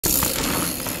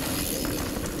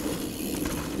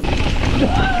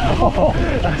Oh,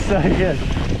 that's so good.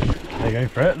 There you go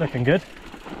for it, looking good.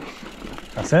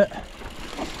 That's it.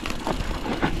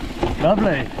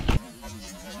 Lovely.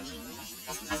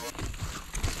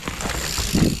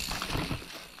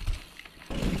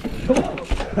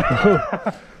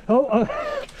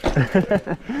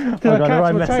 Did I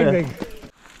catch my timing?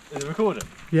 Is it recording?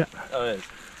 Yeah. Oh, it is.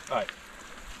 Alright.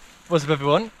 What's up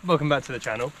everyone? Welcome back to the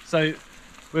channel. So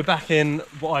we're back in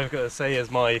what I've got to say is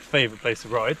my favourite place to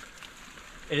ride.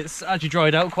 It's actually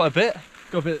dried out quite a bit,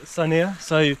 got a bit sunnier,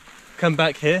 so come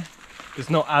back here. It's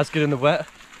not as good in the wet,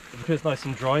 but because it's nice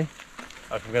and dry, I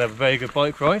think we're going to have a very good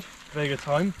bike ride, very good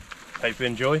time. Hope you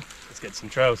enjoy. Let's get some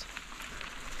trails.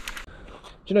 Do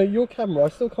you know your camera, I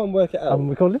still can't work it out. I'm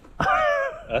recording.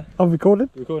 Huh? I'm recording.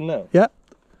 You recording now? Yeah.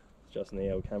 It's just an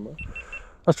EL camera. I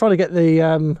was trying to get the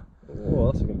Oh,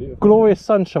 that's looking beautiful. glorious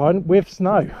sunshine with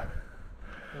snow. This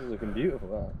is looking beautiful,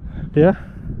 that. Yeah.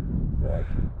 Right.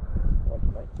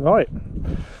 Right.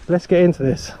 Let's get into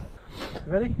this.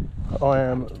 Ready? I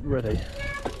am ready.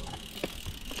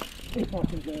 If I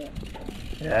can do it.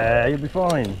 Yeah, you'll be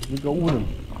fine. You've got all of them.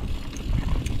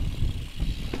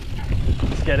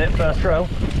 Let's get it, first trail.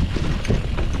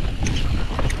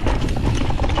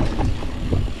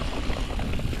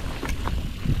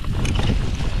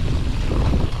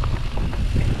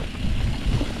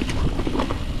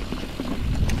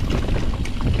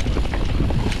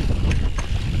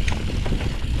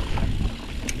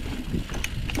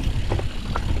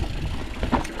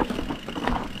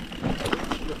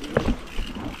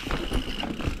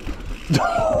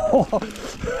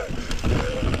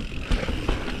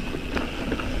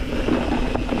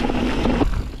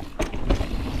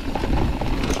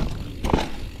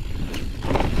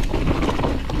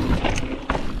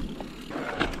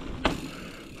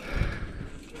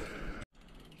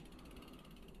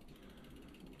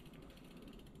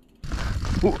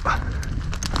 Ooh.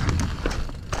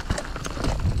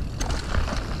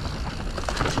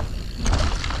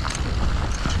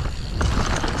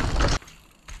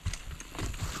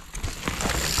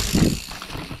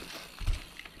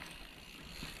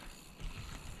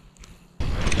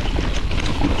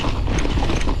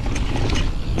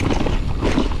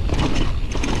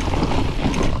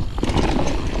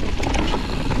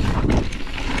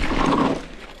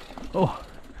 Oh,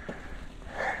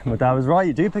 my dad was right,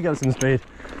 you do pick up some speed.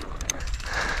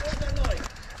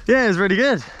 Yeah, it's really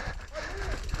good.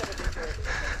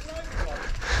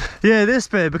 Yeah, this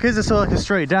bit, because it's sort of like a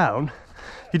straight down,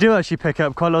 you do actually pick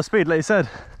up quite a lot of speed, like you said.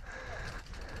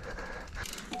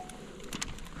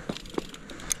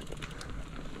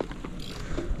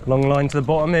 Long line to the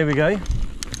bottom, here we go.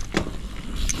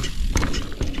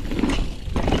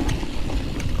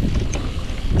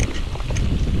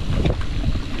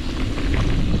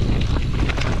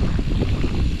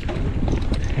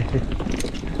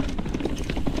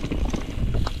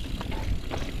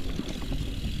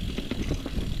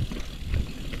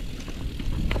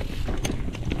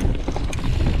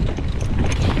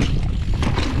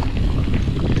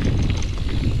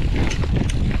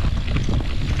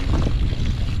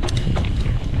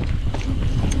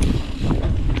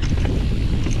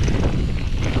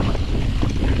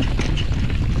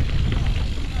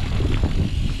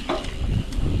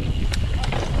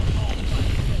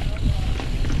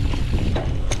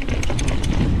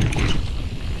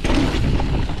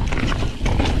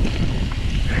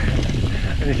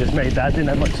 It just made that, didn't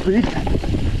have much speed.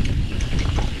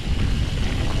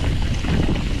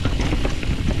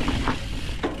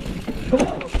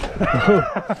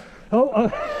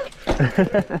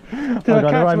 Did I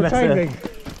catch my timing?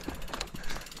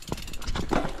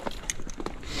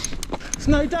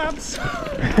 Snow dabs.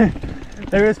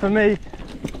 There is for me.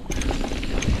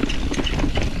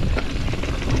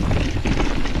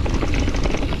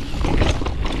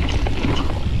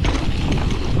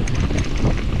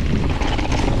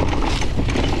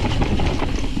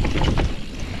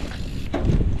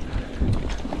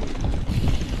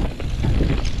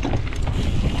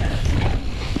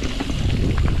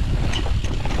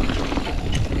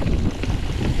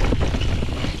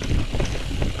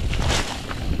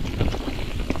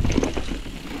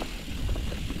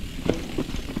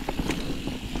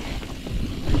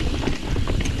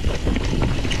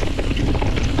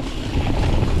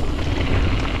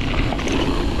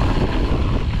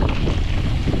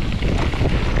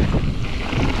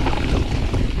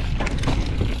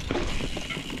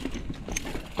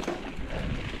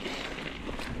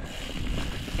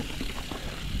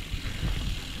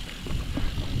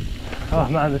 Oh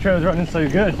man, the trail's running so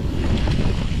good.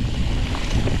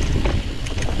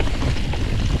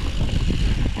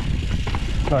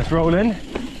 Nice roll in.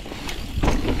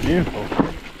 Beautiful.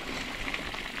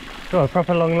 Got a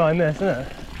proper long line this, isn't it?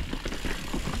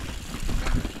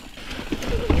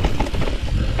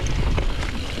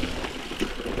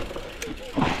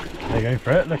 There you go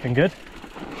for it, looking good.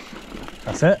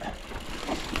 That's it.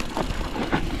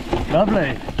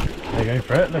 Lovely. There you go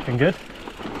for it, looking good.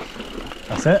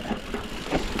 That's it.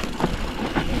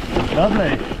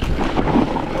 Lovely.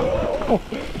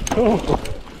 Oh.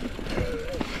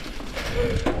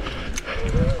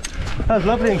 That was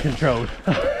lovely and controlled.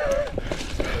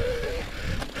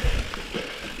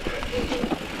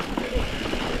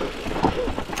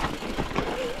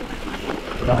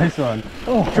 Nice one.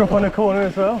 Oh, drop on a corner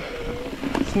as well.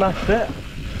 Smashed it.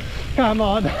 Come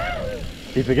on.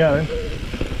 Keep it going.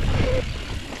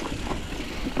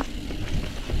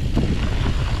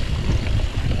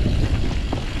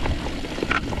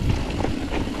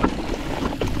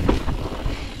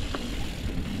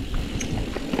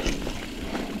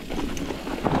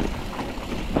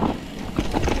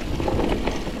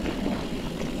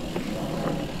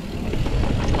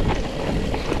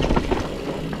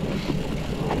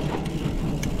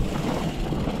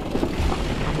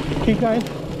 Keep going.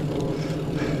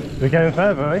 We're going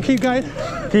further, eh? Keep going.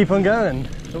 Keep on going.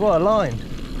 What a line.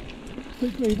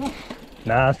 Quick lever.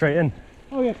 Nah, straight in.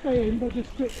 Oh yeah, stay in, but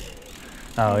just quick.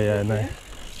 Oh yeah, no.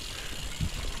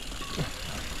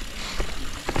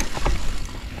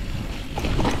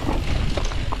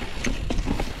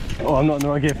 Oh, I'm not in the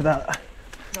right gear for that.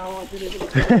 No, I did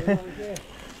it.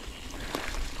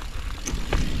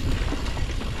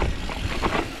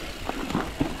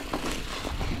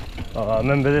 Oh, I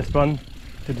remember this one.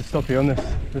 Did to stop you on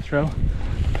this trail.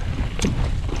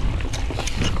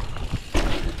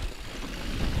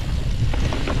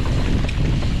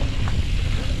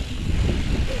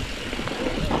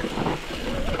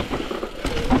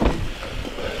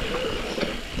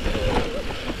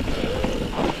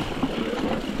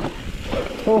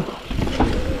 Oh,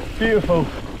 beautiful.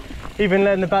 Even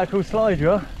letting the back all slide,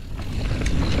 you are.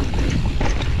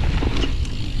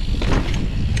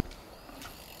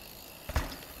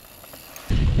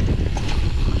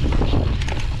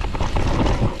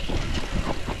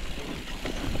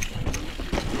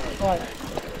 Right.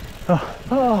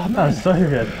 Oh, that was so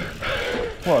good.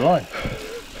 What a line.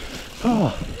 Oh,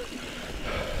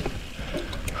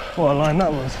 what a line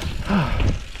that was.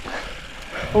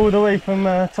 All the way from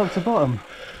top to bottom.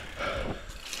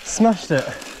 Smashed it.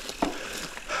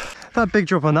 That big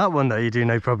drop on that one though, you do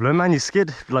no problem. And you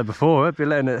skid like before, you'd be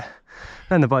letting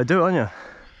the bike do it, aren't you?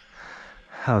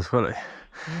 That was quality.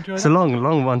 It's a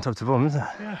long one top to bottom, isn't it?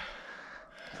 Yeah.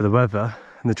 For the weather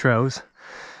and the trails.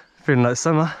 Feeling like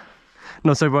summer.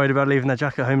 Not so worried about leaving that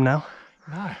jacket home now.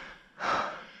 No.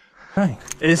 Hey.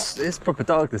 It's proper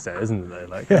darkness there, isn't it though?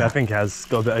 Like, yeah. I think it has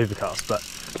got a bit overcast, but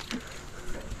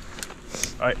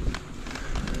right.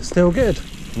 Still good.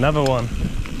 Another one.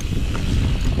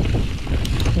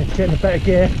 Let's get in a better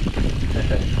gear.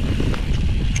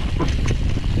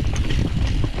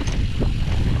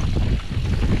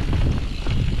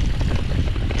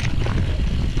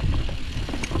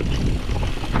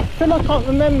 I feel like I can't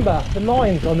remember the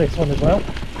lines on this one as well.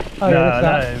 Oh, no, yeah,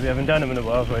 no, we haven't done them in a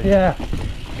while, have we? Yeah.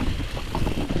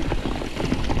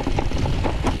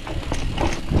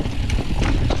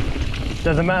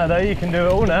 Doesn't matter though, you can do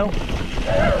it all now.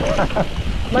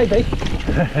 Maybe.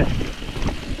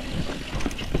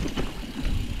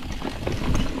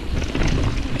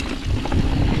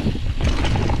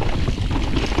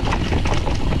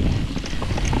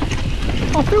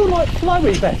 I feel like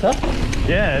flowy better.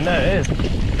 Yeah, no, it is.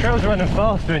 Trails are running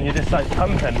faster and you're just like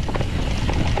pumping.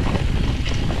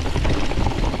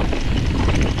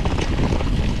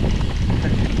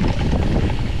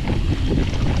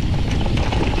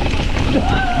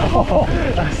 Oh,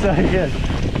 that's so good.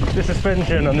 The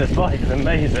suspension on this bike is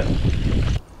amazing.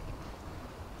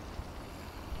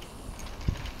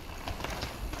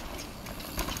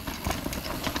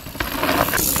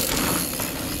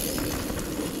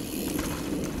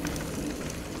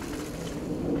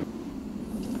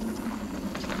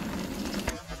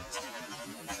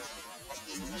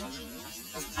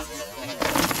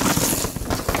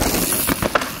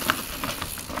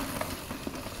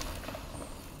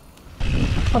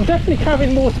 I'm definitely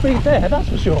carrying more speed there, that's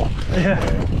for sure.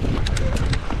 Yeah.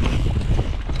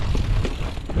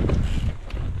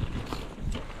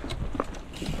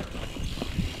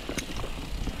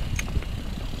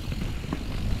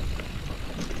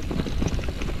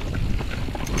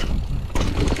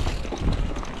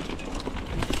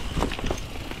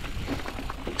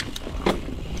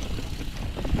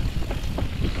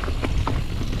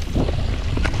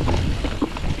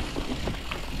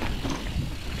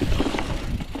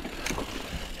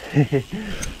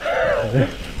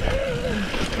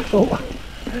 Oh,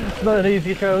 Not an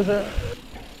easy trail, is it?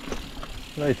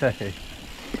 Very techy.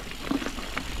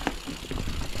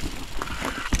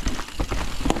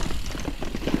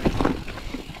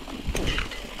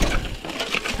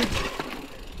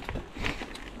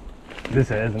 This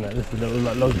is it, isn't it? This is a little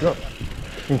like log drop.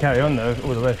 You can carry on though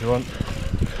all the way if you want.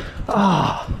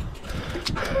 ah,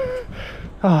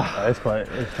 ah. It's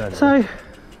fairly So,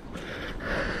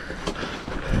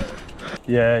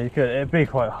 yeah, you could. It'd be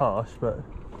quite harsh, but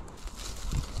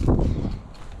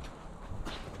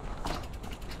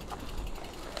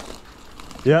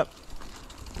yep.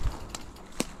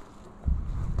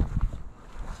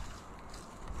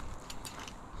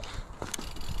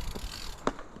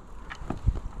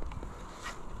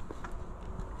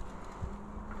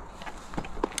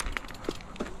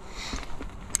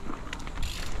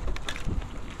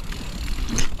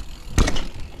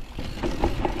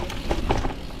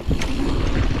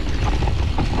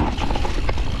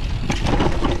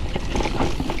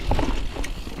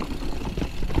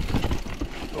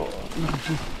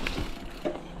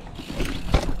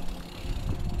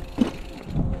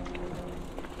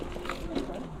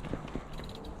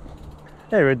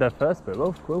 Yeah, read that first bit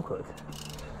real quick.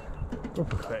 Real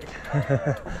quick.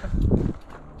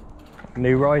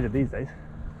 New rider these days.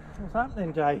 what's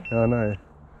happening, Jay? I know.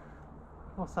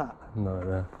 What's that? No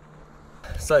idea.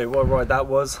 So what a ride that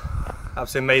was.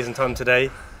 Absolutely amazing time today.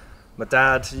 My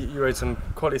dad, you rode some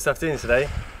quality stuff didn't you today?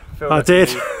 I did.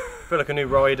 Feel like a new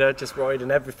rider, just riding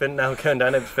everything now, going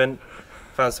down everything.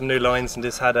 Found some new lines and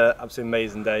just had an absolutely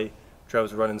amazing day.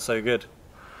 Trails were running so good.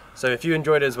 So if you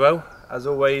enjoyed it as well, as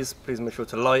always, please make sure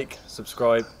to like,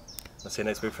 subscribe. I'll see you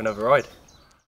next week for another ride.